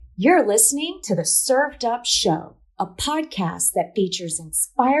You're listening to the Served Up Show, a podcast that features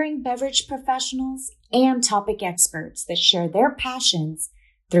inspiring beverage professionals and topic experts that share their passions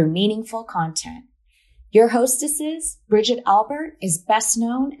through meaningful content. Your hostesses, Bridget Albert, is best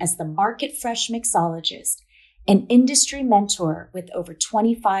known as the Market Fresh Mixologist, an industry mentor with over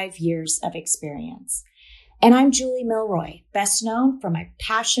 25 years of experience. And I'm Julie Milroy, best known for my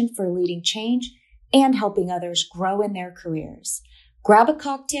passion for leading change and helping others grow in their careers. Grab a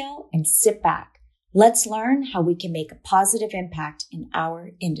cocktail and sit back. Let's learn how we can make a positive impact in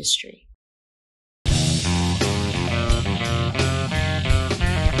our industry.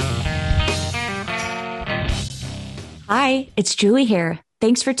 Hi, it's Julie here.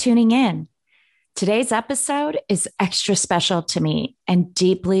 Thanks for tuning in. Today's episode is extra special to me and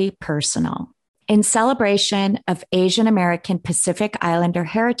deeply personal. In celebration of Asian American Pacific Islander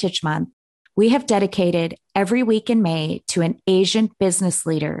Heritage Month, we have dedicated every week in May to an Asian business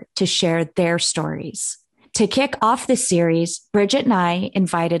leader to share their stories. To kick off the series, Bridget and I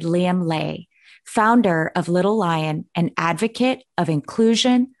invited Liam Lay, founder of Little Lion, and advocate of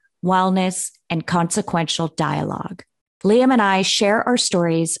inclusion, wellness, and consequential dialogue. Liam and I share our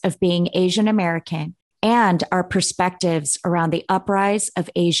stories of being Asian American and our perspectives around the uprise of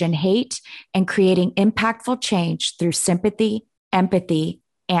Asian hate and creating impactful change through sympathy, empathy,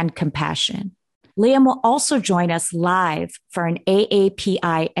 and compassion. Liam will also join us live for an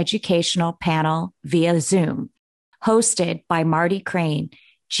AAPI educational panel via Zoom, hosted by Marty Crane,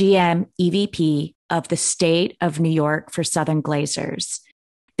 GM EVP of the State of New York for Southern Glazers.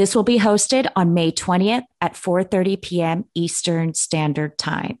 This will be hosted on May 20th at 4:30 p.m. Eastern Standard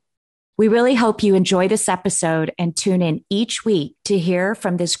Time. We really hope you enjoy this episode and tune in each week to hear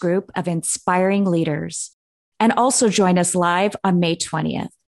from this group of inspiring leaders. And also join us live on May 20th.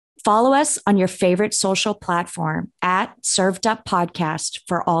 Follow us on your favorite social platform at Served Up Podcast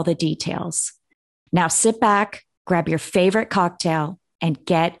for all the details. Now sit back, grab your favorite cocktail, and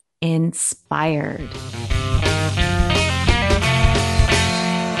get inspired.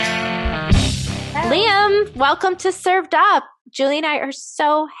 Liam, welcome to Served Up. Julie and I are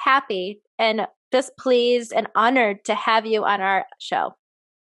so happy and displeased and honored to have you on our show.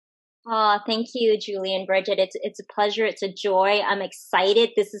 Oh, thank you, Julie and Bridget. It's a pleasure. It's a joy. I'm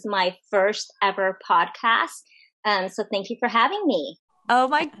excited. This is my first ever podcast. So thank you for having me. Oh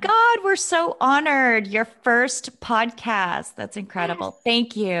my God, we're so honored. Your first podcast. That's incredible. Yes.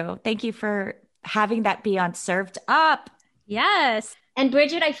 Thank you. Thank you for having that be on Served Up. Yes. And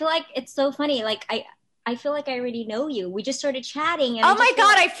Bridget, I feel like it's so funny. Like I feel like I already know you. We just started chatting. And oh my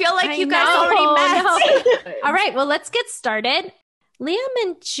God, I feel like you guys already met. All right, well, let's get started. Liam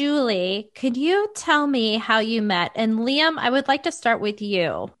and Julie, could you tell me how you met? And Liam, I would like to start with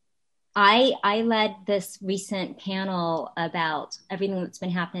you. I led this recent panel about everything that's been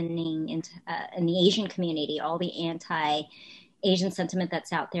happening in the Asian community, all the anti-Asian sentiment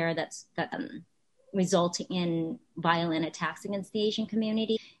that's out there that's resulting in violent attacks against the Asian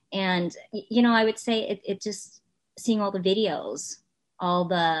community. And, you know, I would say it just seeing all the videos, all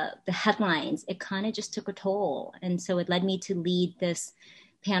the headlines, it kind of just took a toll. And so it led me to lead this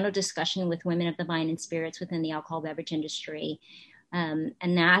panel discussion with women of the wine and spirits within the alcohol beverage industry. And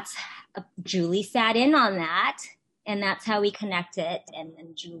that's, Julie sat in on that, and that's how we connected. And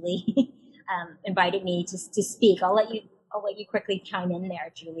Julie invited me to speak. I'll let you quickly chime in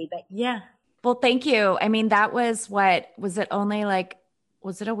there, Julie. But yeah. Well, thank you. I mean, that was was it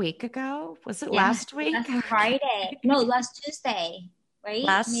a week ago? Was it last week? Last Friday. No, last Tuesday, right?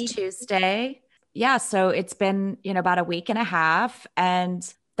 Tuesday. Yeah. So it's been, about a week and a half. And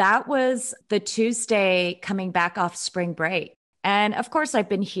that was the Tuesday coming back off spring break. And of course, I've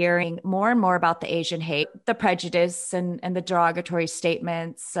been hearing more and more about the Asian hate, the prejudice and the derogatory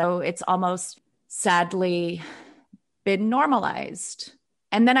statements. So it's almost sadly been normalized.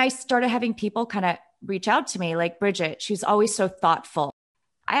 And then I started having people kind of reach out to me, like Bridget. She's always so thoughtful.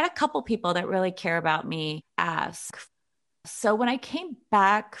 I had a couple people that really care about me ask. So when I came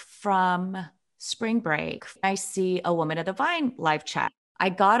back from spring break, I see a Woman of the Vine live chat. I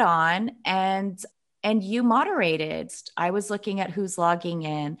got on and you moderated. I was looking at who's logging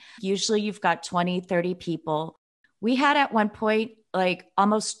in. Usually you've got 20, 30 people. We had at one point like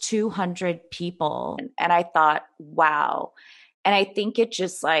almost 200 people. And I thought, wow. And I think it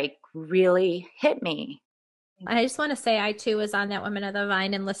just like really hit me. I just want to say I too was on that Women of the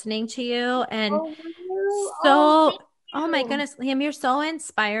Vine and listening to you. And oh my goodness, Liam, you're so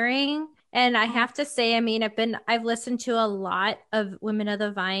inspiring. And I have to say, I mean, I've listened to a lot of Women of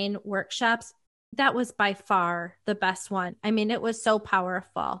the Vine workshops. That was by far the best one. I mean, it was so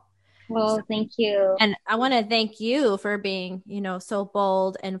powerful. Well, thank you. And I want to thank you for being, so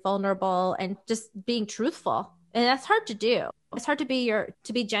bold and vulnerable and just being truthful. And that's hard to do. It's hard to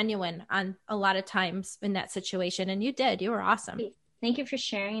be genuine on a lot of times in that situation. And you did. You were awesome. Thank you for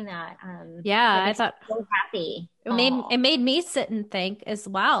sharing that. Yeah, I thought so happy. It made me sit and think as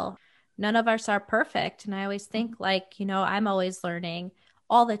well. None of us are perfect. And I always think I'm always learning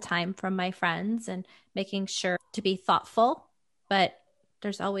all the time from my friends and making sure to be thoughtful, but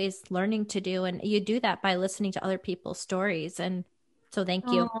there's always learning to do. And you do that by listening to other people's stories. And so thank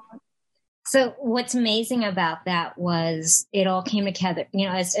you. So what's amazing about that was it all came together,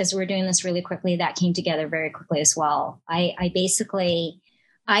 as we're doing this really quickly, that came together very quickly as well. I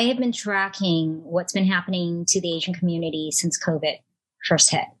have been tracking what's been happening to the Asian community since COVID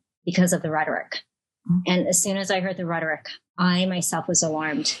first hit because of the rhetoric. Mm-hmm. And as soon as I heard the rhetoric, I myself was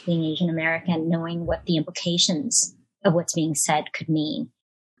alarmed, being Asian American, knowing what the implications of what's being said could mean.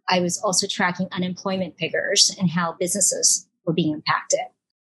 I was also tracking unemployment figures and how businesses were being impacted.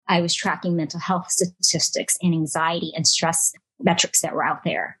 I was tracking mental health statistics and anxiety and stress metrics that were out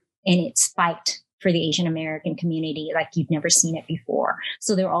there. And it spiked for the Asian American community like you've never seen it before.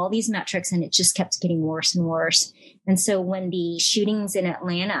 So there were all these metrics and it just kept getting worse and worse. And so when the shootings in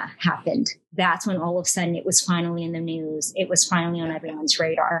Atlanta happened, that's when all of a sudden it was finally in the news. It was finally on everyone's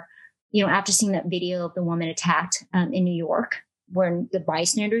radar. After seeing that video of the woman attacked in New York, where the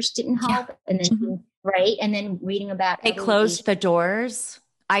bystanders didn't help, and then right, and then reading about they closed the doors.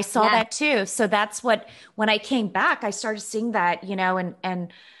 I saw that too. So that's when I came back, I started seeing that,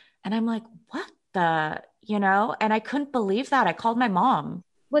 and I'm like, what the, and I couldn't believe that. I called my mom.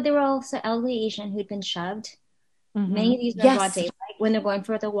 Well, there were also elderly Asian who'd been shoved. Mm-hmm. Many of these are broad daylight. When they're going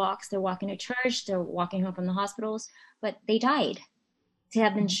for their walks, they're walking to church, they're walking home from the hospitals, but they died. To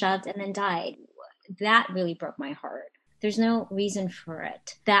have been shoved and then died. That really broke my heart. There's no reason for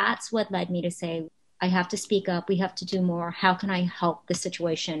it. That's what led me to say, I have to speak up. We have to do more. How can I help the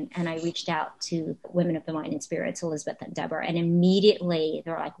situation? And I reached out to Women of the Wine and Spirits, Elizabeth and Deborah, and immediately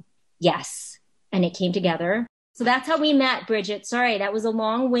they're like, yes. And it came together. So that's how we met, Bridget. Sorry, that was a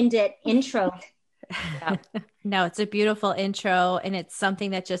long-winded intro. No, it's a beautiful intro, and it's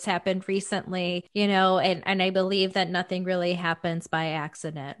something that just happened recently, and I believe that nothing really happens by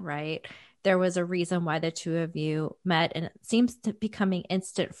accident, right? There was a reason why the two of you met, and it seems to becoming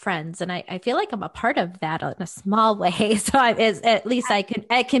instant friends. And I feel like I'm a part of that in a small way. So at least I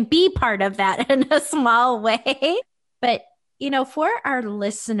can be part of that in a small way. But, for our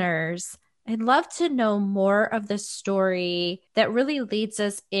listeners, I'd love to know more of the story that really leads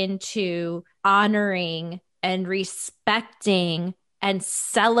us into honoring and respecting and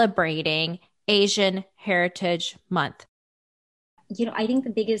celebrating Asian Heritage Month. I think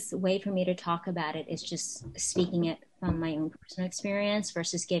the biggest way for me to talk about it is just speaking it from my own personal experience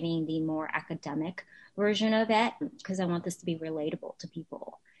versus giving the more academic version of it, because I want this to be relatable to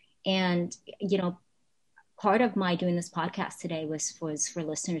people. And, part of my doing this podcast today was for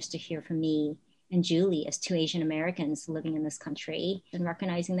listeners to hear from me and Julie as two Asian Americans living in this country and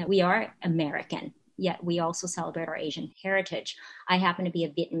recognizing that we are American, yet we also celebrate our Asian heritage. I happen to be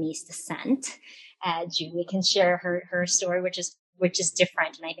of Vietnamese descent. Julie can share her story, which is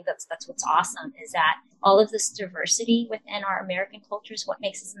different. And I think that's what's awesome, is that all of this diversity within our American culture is what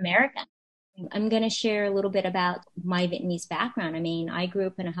makes us American. I'm going to share a little bit about my Vietnamese background. I mean, I grew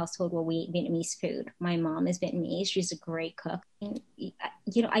up in a household where we eat Vietnamese food. My mom is Vietnamese. She's a great cook. And,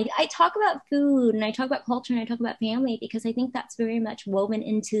 I talk about food and I talk about culture and I talk about family because I think that's very much woven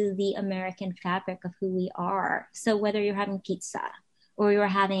into the American fabric of who we are. So whether you're having pizza or you're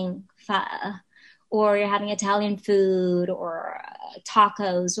having pho or you're having Italian food or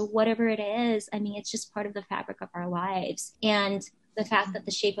tacos or whatever it is, I mean, it's just part of the fabric of our lives. And the fact that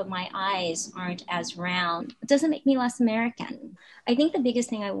the shape of my eyes aren't as round doesn't make me less American. I think the biggest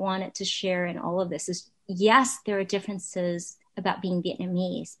thing I wanted to share in all of this is, yes, there are differences about being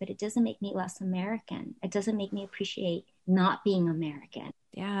Vietnamese, but it doesn't make me less American. It doesn't make me appreciate not being American.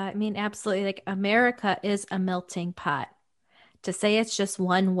 Yeah, I mean, absolutely. Like, America is a melting pot. To say it's just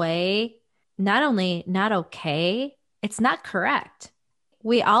one way, not only not okay, it's not correct.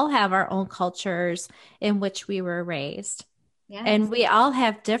 We all have our own cultures in which we were raised. Yes. And we all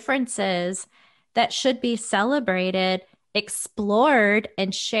have differences that should be celebrated, explored,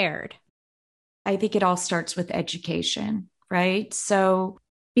 and shared. I think it all starts with education, right? So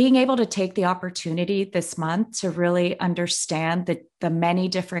being able to take the opportunity this month to really understand the many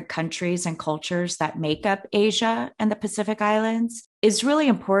different countries and cultures that make up Asia and the Pacific Islands is really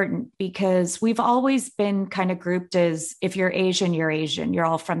important, because we've always been kind of grouped as, if you're Asian, you're Asian, you're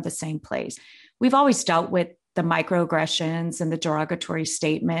all from the same place. We've always dealt with the microaggressions and the derogatory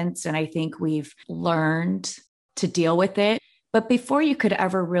statements. And I think we've learned to deal with it. But before you could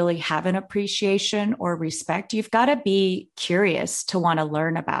ever really have an appreciation or respect, you've got to be curious to want to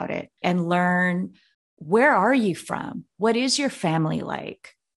learn about it and learn, where are you from? What is your family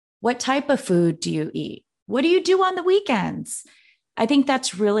like? What type of food do you eat? What do you do on the weekends? I think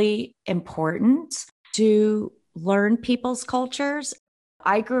that's really important to learn people's cultures.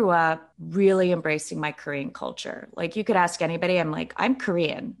 I grew up really embracing my Korean culture. Like, you could ask anybody, I'm like, I'm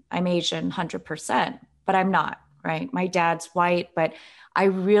Korean, I'm Asian 100%, but I'm not, right? My dad's white, but I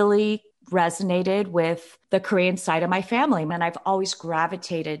really resonated with the Korean side of my family. And I've always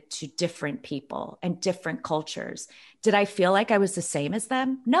gravitated to different people and different cultures. Did I feel like I was the same as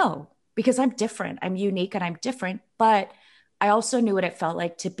them? No, because I'm different. I'm unique and I'm different. But I also knew what it felt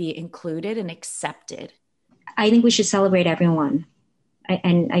like to be included and accepted. I think we should celebrate everyone.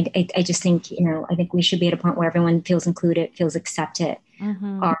 I just think, I think we should be at a point where everyone feels included, feels accepted.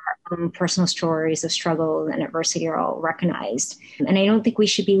 Mm-hmm. Our personal stories of struggle and adversity are all recognized. And I don't think we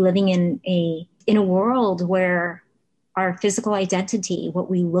should be living in a world where our physical identity, what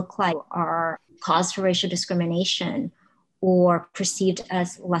we look like, are cause for racial discrimination or perceived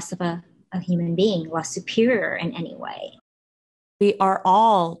as less of a human being, less superior in any way. We are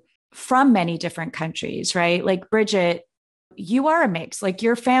all from many different countries, right? Like, Bridget, you are a mix. Like,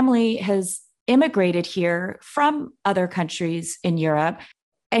 your family has immigrated here from other countries in Europe,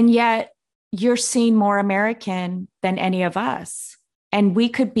 and yet you're seen more American than any of us. And we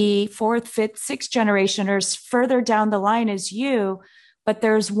could be fourth, fifth, sixth generation or further down the line as you, but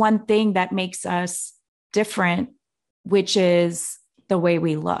there's one thing that makes us different, which is the way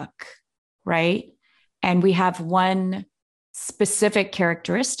we look, right? And we have one specific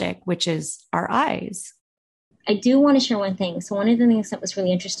characteristic, which is our eyes. I do want to share one thing. So one of the things that was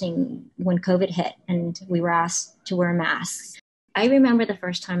really interesting when COVID hit and we were asked to wear masks, I remember the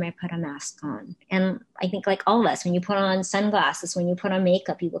first time I put a mask on. And I think, like all of us, when you put on sunglasses, when you put on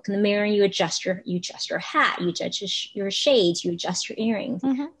makeup, you look in the mirror and you adjust your hat, you adjust your shades, you adjust your earrings.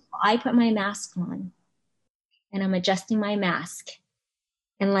 Mm-hmm. I put my mask on and I'm adjusting my mask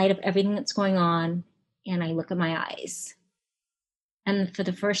in light of everything that's going on. And I look at my eyes. And for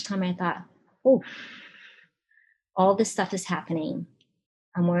the first time I thought, oh, all this stuff is happening.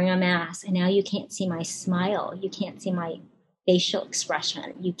 I'm wearing a mask and now you can't see my smile. You can't see my facial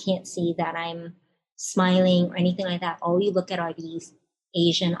expression. You can't see that I'm smiling or anything like that. All you look at are these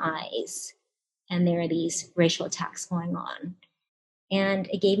Asian eyes and there are these racial attacks going on. And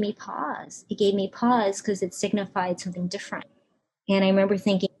it gave me pause. It gave me pause because it signified something different. And I remember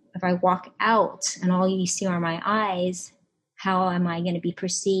thinking, if I walk out and all you see are my eyes, how am I going to be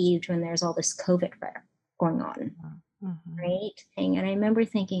perceived when there's all this COVID going on? Mm-hmm. Right? And I remember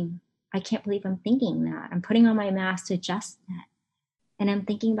thinking, I can't believe I'm thinking that. I'm putting on my mask to adjust that. And I'm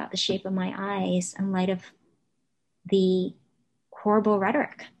thinking about the shape of my eyes in light of the horrible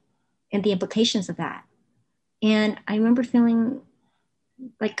rhetoric and the implications of that. And I remember feeling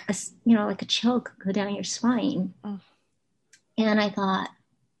like a chill go down your spine. Oh. And I thought,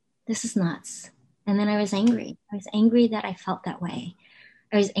 this is nuts. And then I was angry. I was angry that I felt that way.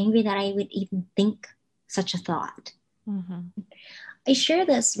 I was angry that I would even think such a thought. Mm-hmm. I share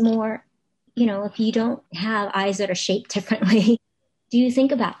this more, if you don't have eyes that are shaped differently, do you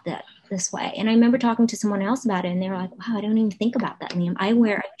think about that this way? And I remember talking to someone else about it and they were like, wow, I don't even think about that, Liam.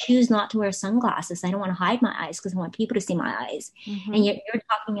 I choose not to wear sunglasses. I don't want to hide my eyes because I want people to see my eyes. Mm-hmm. And yet you're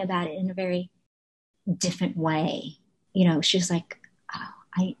talking about it in a very different way. She's like,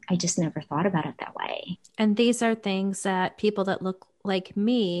 oh, I just never thought about it that way. And these are things that people that look like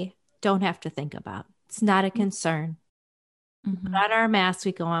me don't have to think about. It's not a concern. Mm-hmm. Put on our masks,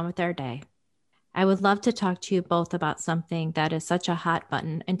 we go on with our day. I would love to talk to you both about something that is such a hot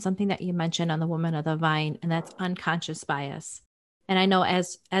button and something that you mentioned on the Woman of the Vine, and that's unconscious bias. And I know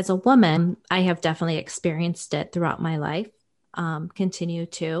as a woman, I have definitely experienced it throughout my life, continue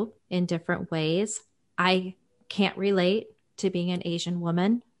to in different ways. I can't relate to being an Asian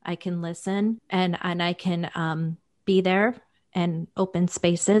woman. I can listen and I can be there and open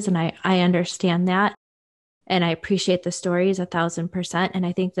spaces, and I understand that. And I appreciate the stories 1,000%. And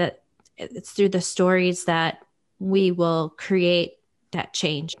I think that it's through the stories that we will create that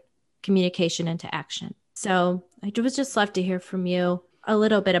change, communication into action. So I would just love to hear from you a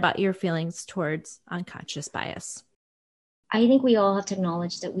little bit about your feelings towards unconscious bias. I think we all have to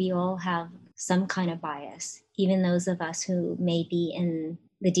acknowledge that we all have some kind of bias, even those of us who may be in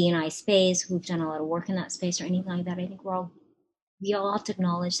the D&I space, who've done a lot of work in that space or anything like that. I think we all have to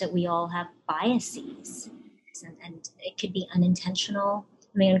acknowledge that we all have biases. And it could be unintentional,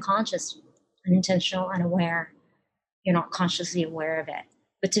 unconscious. unintentional, unaware. You're not consciously aware of it.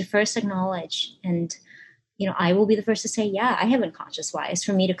 But to first acknowledge, and I will be the first to say, yeah, I have unconscious bias.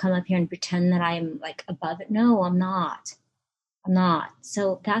 For me to come up here and pretend that I'm like above it, no, I'm not. I'm not.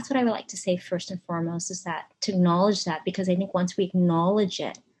 So that's what I would like to say first and foremost, is that to acknowledge that, because I think once we acknowledge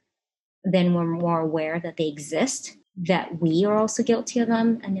it, then we're more aware that they exist, that we are also guilty of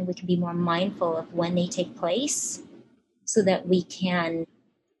them, and then we can be more mindful of when they take place so that we can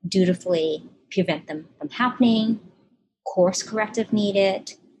dutifully prevent them from happening, course correct if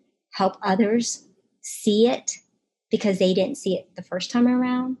needed, help others see it because they didn't see it the first time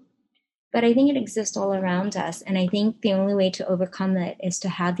around. But I think it exists all around us. And I think the only way to overcome it is to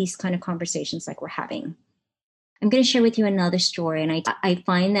have these kind of conversations like we're having. I'm going to share with you another story. And I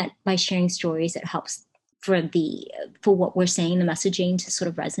find that by sharing stories, it helps for what we're saying, the messaging to sort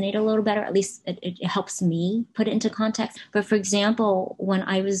of resonate a little better. At least it helps me put it into context. But for example, when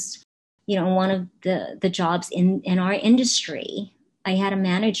I was, one of the jobs in our industry, I had a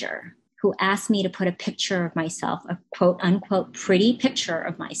manager who asked me to put a picture of myself, a quote unquote pretty picture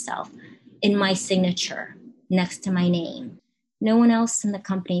of myself, in my signature next to my name. No one else in the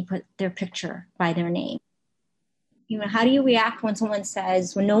company put their picture by their name. How do you react when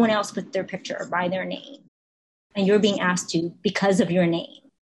no one else put their picture by their name and you're being asked to because of your name?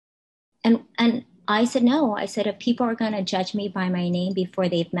 And I said, no. I said, if people are going to judge me by my name before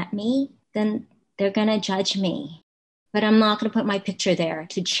they've met me, then they're going to judge me. But I'm not going to put my picture there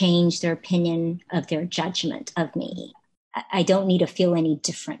to change their opinion of their judgment of me. I don't need to feel any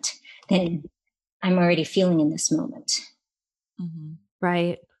different than I'm already feeling in this moment. Mm-hmm.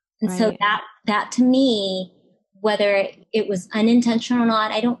 Right. And so that to me, whether it was unintentional or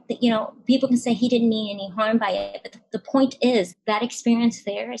not, I don't think, people can say he didn't mean any harm by it. But the point is that experience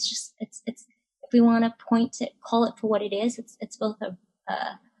there, it's if we want to call it for what it is, it's both a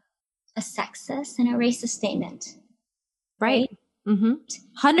sexist and a racist statement. Right.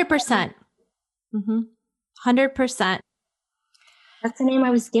 100%. 100%. That's the name I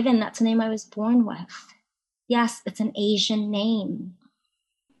was given. That's the name I was born with. Yes, it's an Asian name.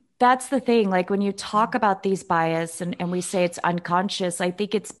 That's the thing. Like when you talk about these bias and we say it's unconscious, I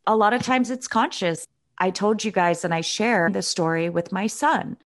think a lot of times it's conscious. I told you guys, and I share the story with my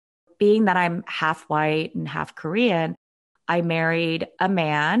son. Being that I'm half white and half Korean, I married a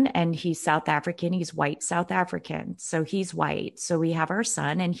man and he's South African. He's white South African. So he's white. So we have our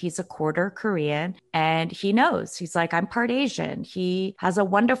son and he's a quarter Korean and he knows. He's like, I'm part Asian. He has a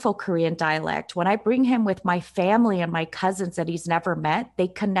wonderful Korean dialect. When I bring him with my family and my cousins that he's never met, they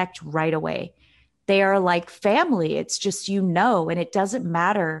connect right away. They are like family. It's just, and it doesn't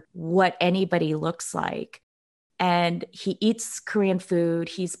matter what anybody looks like. And he eats Korean food.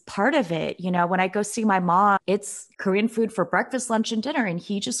 He's part of it. When I go see my mom, it's Korean food for breakfast, lunch, and dinner. And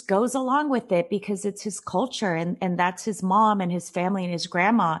he just goes along with it because it's his culture and that's his mom and his family and his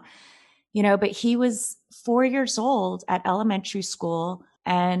grandma, but he was 4 years old at elementary school.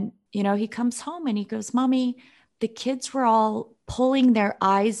 And, he comes home and he goes, Mommy, the kids were all pulling their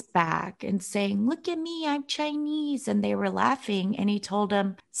eyes back and saying, look at me, I'm Chinese. And they were laughing. And he told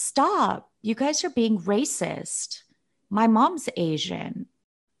them, stop. You guys are being racist. My mom's Asian.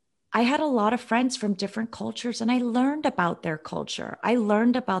 I had a lot of friends from different cultures and I learned about their culture. I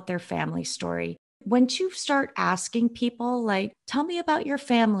learned about their family story. Once you start asking people, like, tell me about your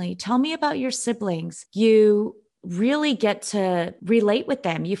family, tell me about your siblings, you really get to relate with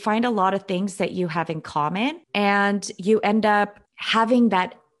them. You find a lot of things that you have in common and you end up having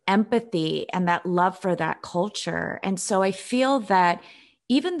that empathy and that love for that culture. And so I feel that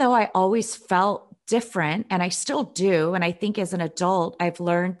even though I always felt different, and I still do, and I think as an adult, I've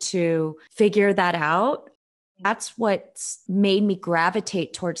learned to figure that out. That's what's made me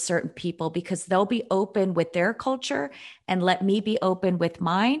gravitate towards certain people because they'll be open with their culture and let me be open with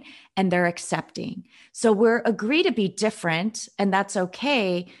mine, and they're accepting. So we're agree to be different, and that's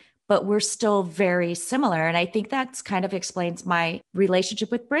okay, but we're still very similar. And I think that's kind of explains my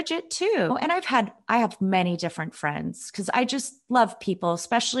relationship with Bridget too. And I have many different friends because I just love people,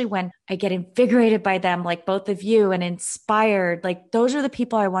 especially when I get invigorated by them, like both of you, and inspired. Like those are the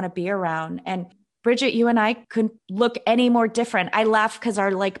people I want to be around. And Bridget, you and I couldn't look any more different. I laugh because our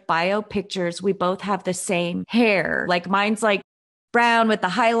bio pictures, we both have the same hair. Like mine's like brown with the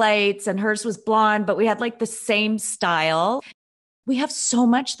highlights and hers was blonde, but we had like the same style. We have so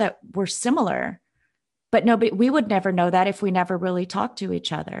much that we're similar, but we would never know that if we never really talked to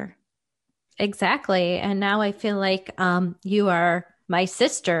each other. Exactly. And now I feel like you are my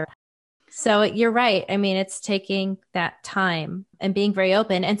sister. So you're right. I mean, it's taking that time and being very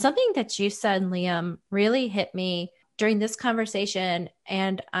open. And something that you said, Liam, really hit me during this conversation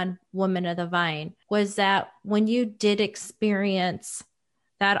and on Women of the Vine was that when you did experience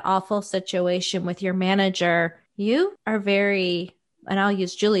that awful situation with your manager, you are very, and I'll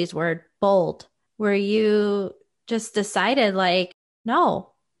use Julie's word, bold, where you just decided like,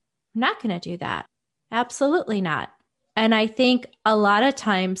 no, I'm not going to do that. Absolutely not. And I think a lot of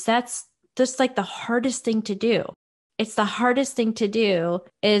times that's just like the hardest thing to do. It's the hardest thing to do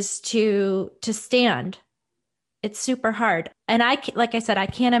is to stand. It's super hard. And like I said, I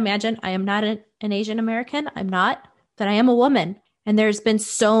can't imagine. I am not an Asian American. I'm not, but I am a woman. And there's been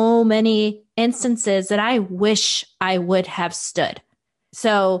so many instances that I wish I would have stood.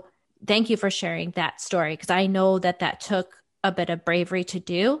 So thank you for sharing that story, because I know that that took a bit of bravery to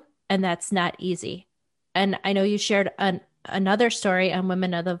do, and that's not easy. And I know you shared another story on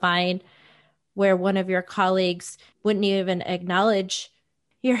Women of the Vine where one of your colleagues wouldn't even acknowledge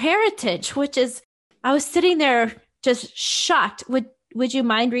your heritage, which is, I was sitting there just shocked. Would you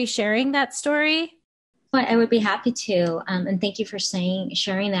mind resharing that story? I would be happy to. And thank you for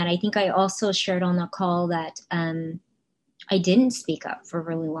sharing that. I think I also shared on the call that I didn't speak up for a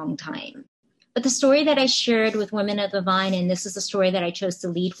really long time. But the story that I shared with Women of the Vine, and this is the story that I chose to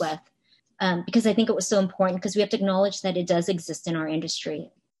lead with, because I think it was so important, because we have to acknowledge that it does exist in our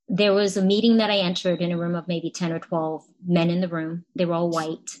industry. There was a meeting that I entered in a room of maybe 10 or 12 men in the room. They were all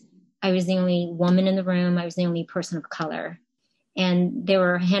white. I was the only woman in the room. I was the only person of color. And there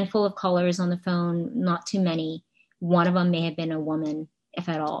were a handful of callers on the phone, not too many. One of them may have been a woman, if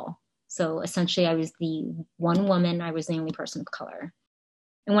at all. So essentially, I was the one woman. I was the only person of color.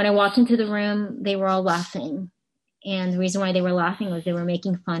 And when I walked into the room, they were all laughing. And the reason why they were laughing was they were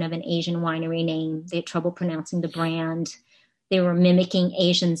making fun of an Asian winery name. They had trouble pronouncing the brand. They were mimicking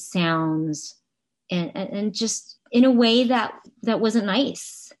Asian sounds and just in a way that wasn't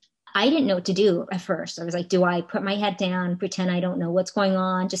nice. I didn't know what to do at first. I was like, do I put my head down, pretend I don't know what's going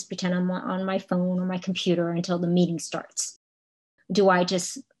on, just pretend I'm on my phone or my computer until the meeting starts? Do I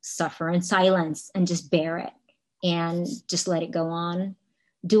just suffer in silence and just bear it and just let it go on?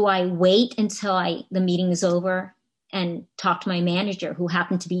 Do I wait until the meeting is over and talk to my manager, who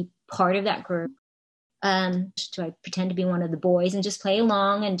happened to be part of that group? Do I pretend to be one of the boys and just play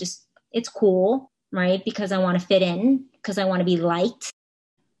along and just, it's cool, right? Because I want to fit in, because I want to be liked.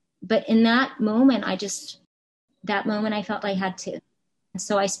 But in that moment, I felt I had to.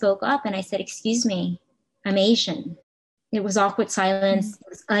 So I spoke up and I said, excuse me, I'm Asian. It was awkward silence. It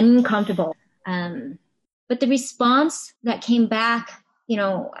was uncomfortable. But the response that came back,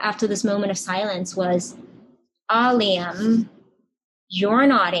 after this moment of silence was, Liam, you're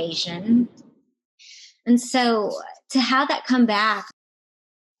not Asian. And so to have that come back,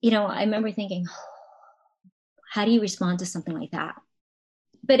 I remember thinking, how do you respond to something like that?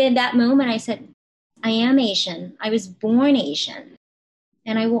 But in that moment, I said, I am Asian. I was born Asian.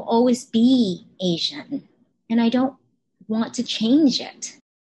 And I will always be Asian. And I don't want to change it.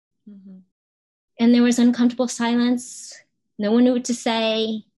 Mm-hmm. And there was uncomfortable silence. No one knew what to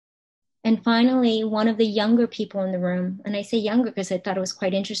say. And finally, one of the younger people in the room, and I say younger because I thought it was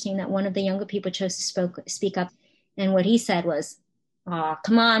quite interesting that one of the younger people chose to speak up. And what he said was, oh,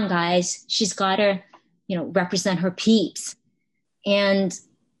 come on, guys. She's got to, represent her peeps. And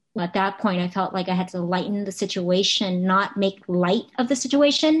at that point, I felt like I had to lighten the situation, not make light of the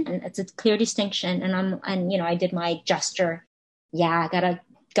situation. And it's a clear distinction. And I did my gesture. Yeah, I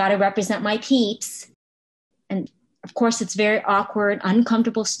gotta represent my peeps. And of course, it's very awkward,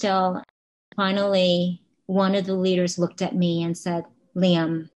 uncomfortable still. Finally, one of the leaders looked at me and said,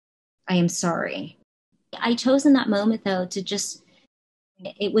 Liam, I am sorry. I chose in that moment, though,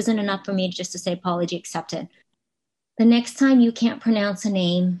 it wasn't enough for me just to say apology accepted. The next time you can't pronounce a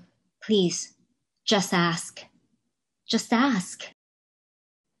name, please just ask. Just ask.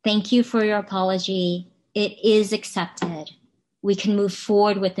 Thank you for your apology. It is accepted. We can move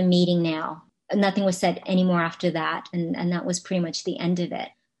forward with the meeting now. Nothing was said anymore after that. And that was pretty much the end of it.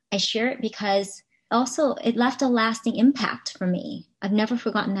 I share it because also it left a lasting impact for me. I've never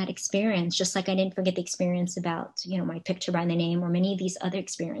forgotten that experience, just like I didn't forget the experience about, my picture by the name or many of these other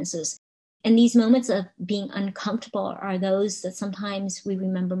experiences. And these moments of being uncomfortable are those that sometimes we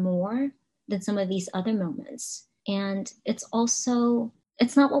remember more than some of these other moments. And it's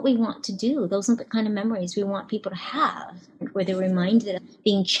not what we want to do. Those are the kind of memories we want people to have, where they're reminded of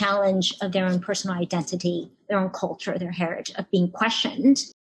being challenged of their own personal identity, their own culture, their heritage, of being questioned,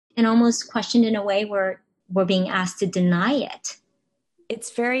 and almost questioned in a way where we're being asked to deny it.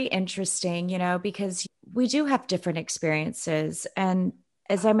 It's very interesting, because we do have different experiences. And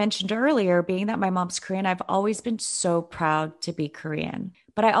as I mentioned earlier, being that my mom's Korean, I've always been so proud to be Korean.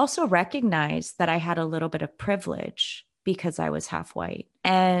 But I also recognized that I had a little bit of privilege because I was half white.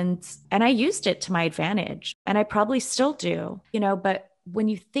 And I used it to my advantage. And I probably still do, but when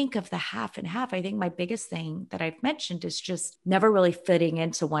you think of the half and half, I think my biggest thing that I've mentioned is just never really fitting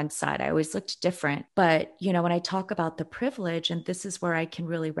into one side. I always looked different. But, when I talk about the privilege, and this is where I can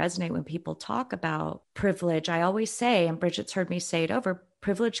really resonate when people talk about privilege, I always say, and Bridget's heard me say it over,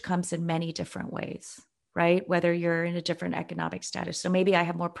 privilege comes in many different ways, right? Whether you're in a different economic status. So maybe I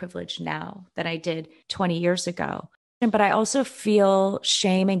have more privilege now than I did 20 years ago. But I also feel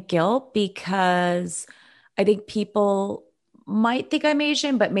shame and guilt because I think people might think I'm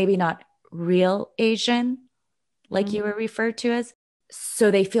Asian, but maybe not real Asian, like you were referred to as. So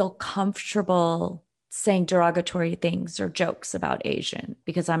they feel comfortable saying derogatory things or jokes about Asian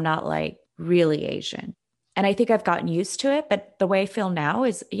because I'm not like really Asian. And I think I've gotten used to it. But the way I feel now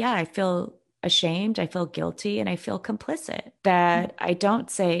is, I feel ashamed, I feel guilty, and I feel complicit that I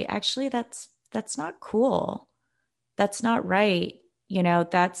don't say, actually, that's not cool. That's not right.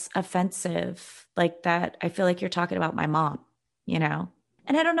 That's offensive. Like that. I feel like you're talking about my mom,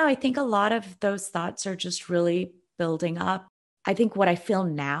 And I don't know. I think a lot of those thoughts are just really building up. I think what I feel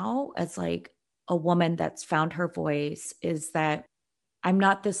now as like a woman that's found her voice is that I'm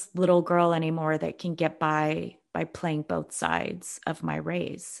not this little girl anymore that can get by playing both sides of my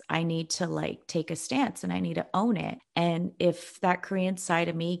race. I need to like take a stance and I need to own it. And if that Korean side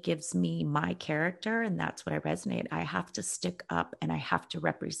of me gives me my character and that's what I resonate, I have to stick up and I have to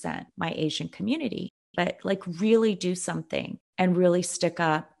represent my Asian community, but like really do something and really stick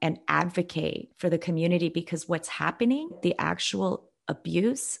up and advocate for the community because what's happening, the actual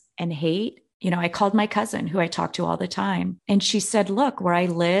abuse and hate. I called my cousin who I talk to all the time and she said, look, where I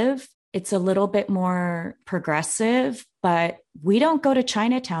live, it's a little bit more progressive, but we don't go to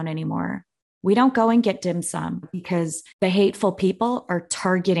Chinatown anymore. We don't go and get dim sum because the hateful people are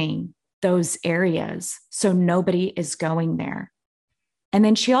targeting those areas. So nobody is going there. And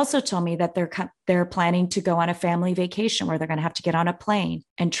then she also told me that they're planning to go on a family vacation where they're going to have to get on a plane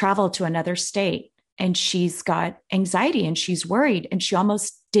and travel to another state. And she's got anxiety and she's worried. And she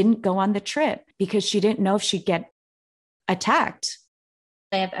almost didn't go on the trip because she didn't know if she'd get attacked.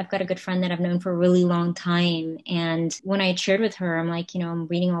 I've got a good friend that I've known for a really long time. And when I shared with her, I'm like, I'm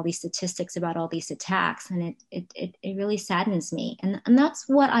reading all these statistics about all these attacks and it really saddens me. And that's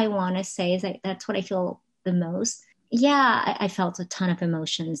what I want to say is that's what I feel the most. Yeah, I felt a ton of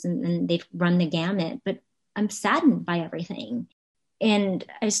emotions and they've run the gamut, but I'm saddened by everything. And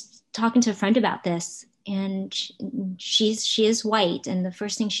I was talking to a friend about this and she is white. And the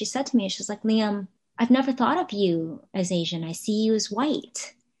first thing she said to me is she's like, Liam, I've never thought of you as Asian. I see you as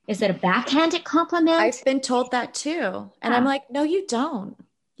white. Is that a backhanded compliment? I've been told that too. And I'm like, no, you don't.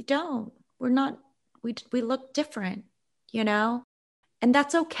 You don't. We're not, we look different, And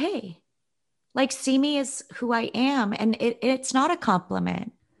that's okay. Like, see me as who I am. And it's not a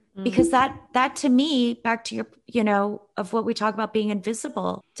compliment because that to me, back to your, of what we talk about being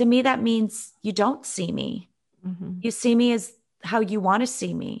invisible, to me, that means you don't see me. Mm-hmm. You see me as how you want to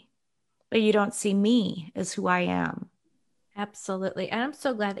see me. But you don't see me as who I am. Absolutely. And I'm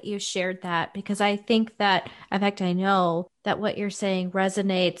so glad that you shared that because I think that, in fact, I know that what you're saying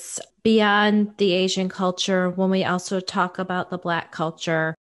resonates beyond the Asian culture when we also talk about the Black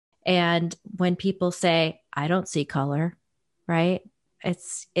culture. And when people say, I don't see color, right?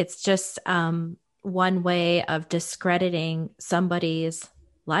 It's just one way of discrediting somebody's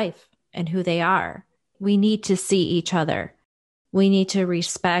life and who they are. We need to see each other. We need to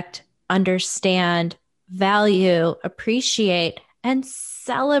respect, understand, value, appreciate, and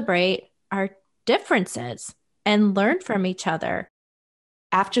celebrate our differences and learn from each other.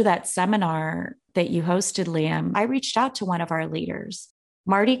 After that seminar that you hosted, Liam, I reached out to one of our leaders,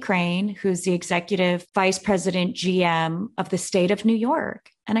 Marty Crane, who's the executive vice president GM of the state of New York.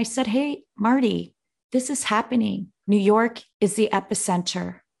 And I said, hey, Marty, this is happening. New York is the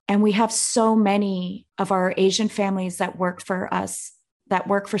epicenter. And we have so many of our Asian families that work for us, that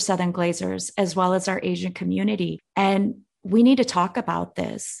work for Southern Glazers, as well as our Asian community. And we need to talk about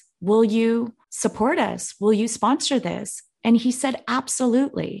this. Will you support us? Will you sponsor this? And he said,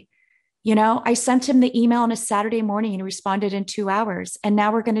 absolutely. I sent him the email on a Saturday morning and he responded in 2 hours. And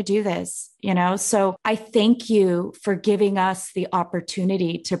now we're going to do this, So I thank you for giving us the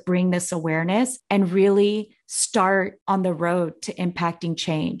opportunity to bring this awareness and really start on the road to impacting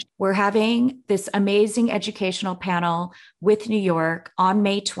change. We're having this amazing educational panel with New York on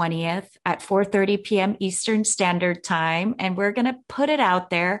May 20th at 4:30 p.m. Eastern Standard Time. And we're going to put it out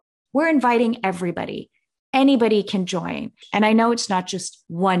there. We're inviting everybody. Anybody can join. And I know it's not just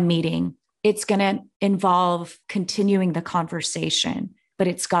one meeting. It's going to involve continuing the conversation. but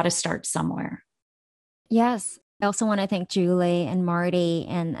it's got to start somewhere. Yes. I also want to thank Julie and Marty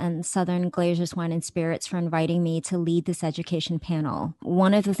and Southern Glaciers Wine and Spirits for inviting me to lead this education panel.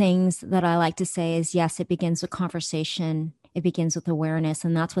 One of the things that I like to say is, yes, it begins with conversation. It begins with awareness.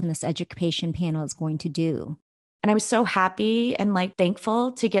 And that's what this education panel is going to do. And I was so happy and like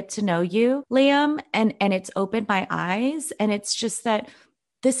thankful to get to know you, Liam. And it's opened my eyes. And it's just that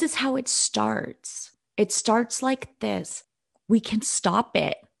this is how it starts. It starts like this. We can stop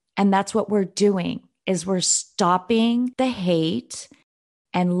it. And that's what we're doing. Is we're stopping the hate,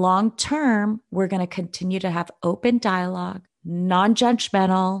 and long term, we're going to continue to have open dialogue,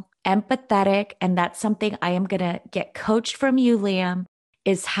 non-judgmental, empathetic. And that's something I am going to get coached from you, Liam,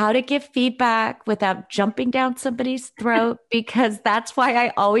 is how to give feedback without jumping down somebody's throat, because that's why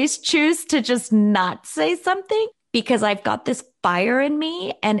I always choose to just not say something, because I've got this fire in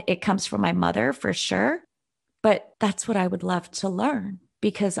me and it comes from my mother for sure. But that's what I would love to learn,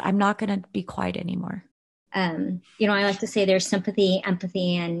 because I'm not going to be quiet anymore. I like to say there's sympathy,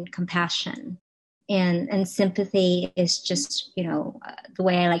 empathy, and compassion. And sympathy is just, the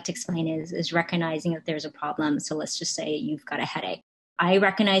way I like to explain it is recognizing that there's a problem. So let's just say you've got a headache. I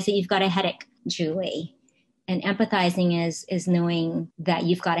recognize that you've got a headache, Julie. And empathizing is knowing that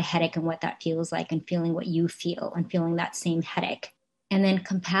you've got a headache and what that feels like, and feeling what you feel and feeling that same headache. And then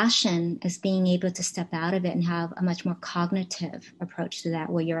compassion is being able to step out of it and have a much more cognitive approach to that,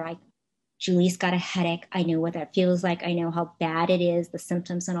 where you're like, Julie's got a headache. I know what that feels like. I know how bad it is, the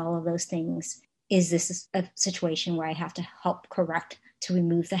symptoms and all of those things. Is this a situation where I have to help correct to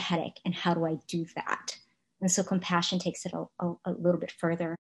remove the headache? And how do I do that? And so compassion takes it a little bit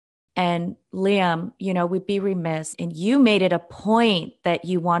further. And Liam, we'd be remiss. And you made it a point that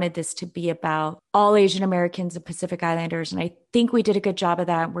you wanted this to be about all Asian Americans and Pacific Islanders. And I think we did a good job of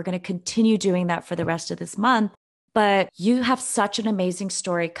that. We're going to continue doing that for the rest of this month. But you have such an amazing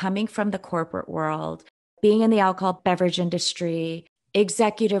story coming from the corporate world, being in the alcohol beverage industry,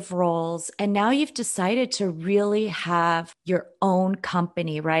 executive roles. And now you've decided to really have your own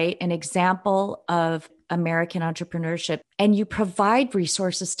company, right? An example of American entrepreneurship. And you provide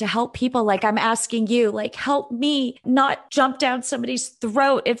resources to help people. Like I'm asking you, like, help me not jump down somebody's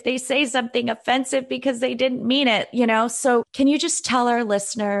throat if they say something offensive because they didn't mean it, So can you just tell our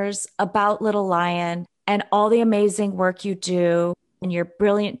listeners about Little Lion and all the amazing work you do and your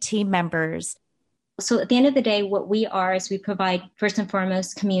brilliant team members? So at the end of the day, what we are is we provide, first and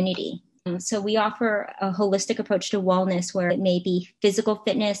foremost, community. So we offer a holistic approach to wellness, where it may be physical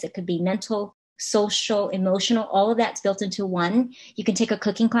fitness, it could be mental, social, emotional, all of that's built into one. You can take a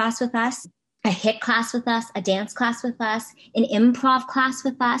cooking class with us, a HIIT class with us, a dance class with us, an improv class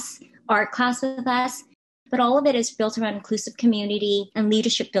with us, art class with us. But all of it is built around inclusive community and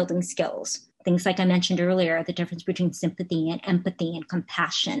leadership building skills. Things like I mentioned earlier, the difference between sympathy and empathy and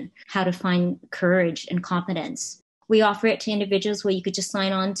compassion, how to find courage and confidence. We offer it to individuals where you could just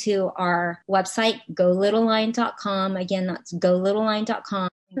sign on to our website, golittlelion.com. Again, that's golittlelion.com.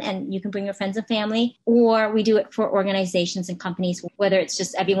 And you can bring your friends and family, or we do it for organizations and companies, whether it's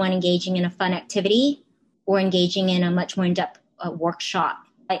just everyone engaging in a fun activity or engaging in a much more in-depth workshop.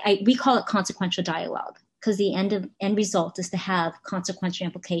 We call it consequential dialogue, because the end result is to have consequential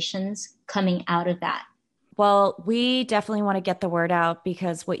implications coming out of that. Well, we definitely want to get the word out,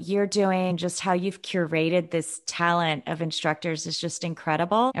 because what you're doing, just how you've curated this talent of instructors is just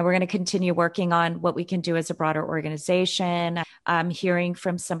incredible. And we're going to continue working on what we can do as a broader organization. Hearing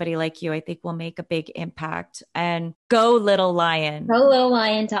from somebody like you, I think will make a big impact. And go Little Lion.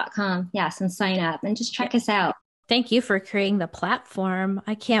 GoLittleLion.com. Yes, and sign up and just check us out. Thank you for creating the platform.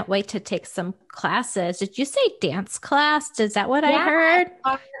 I can't wait to take some classes. Did you say dance class? Is that what I heard?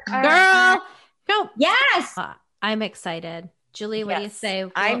 Girl, go. Yes. I'm excited. Julie, what do you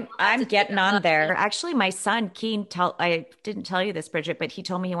say? I'm getting on there. Actually, my son, Keen, I didn't tell you this, Bridget, but he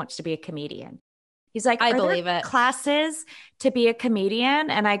told me he wants to be a comedian. He's like, I believe it. Classes to be a comedian?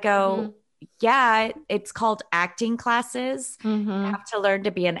 And I go, yeah, it's called acting classes. You have to learn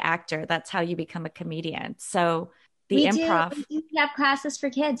to be an actor. That's how you become a comedian. So we improv. We have classes for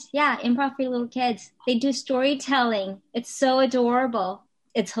kids. Yeah, improv for little kids. They do storytelling. It's so adorable.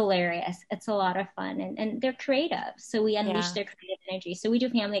 It's hilarious. It's a lot of fun. And they're creative. So we unleash their creative energy. So we do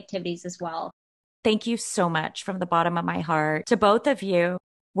family activities as well. Thank you so much from the bottom of my heart to both of you.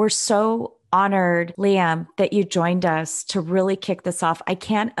 We're so honored, Liam, that you joined us to really kick this off. I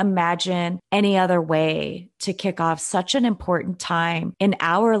can't imagine any other way to kick off such an important time in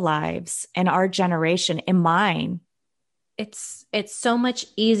our lives, in our generation, in mine. It's so much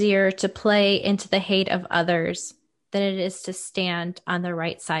easier to play into the hate of others than it is to stand on the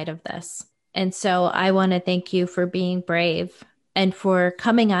right side of this. And so I want to thank you for being brave and for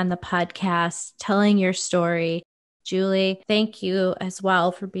coming on the podcast, telling your story. Julie, thank you as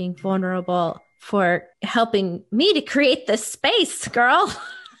well for being vulnerable, for helping me to create this space, girl.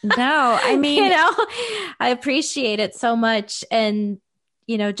 No, I mean, I appreciate it so much. And,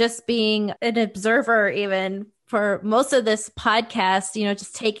 just being an observer, even for most of this podcast,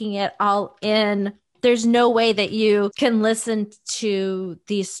 just taking it all in. There's no way that you can listen to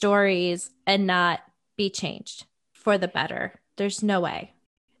these stories and not be changed for the better. There's no way.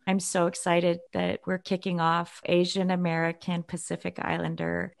 I'm so excited that we're kicking off Asian American Pacific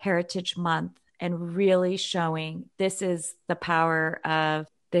Islander Heritage Month and really showing this is the power of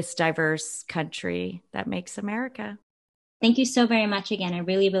this diverse country that makes America. Thank you so very much again. I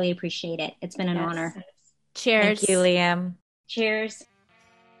really, really appreciate it. It's been an honor. Cheers. Thank you, Liam. Cheers.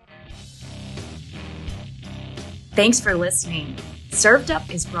 Thanks for listening. Served Up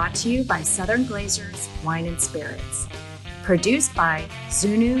is brought to you by Southern Glazers Wine and Spirits. Produced by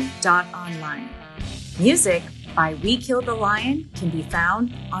Zunu.online. Music by We Killed the Lion can be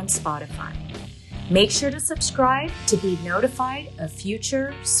found on Spotify. Make sure to subscribe to be notified of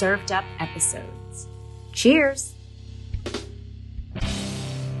future Served Up episodes. Cheers!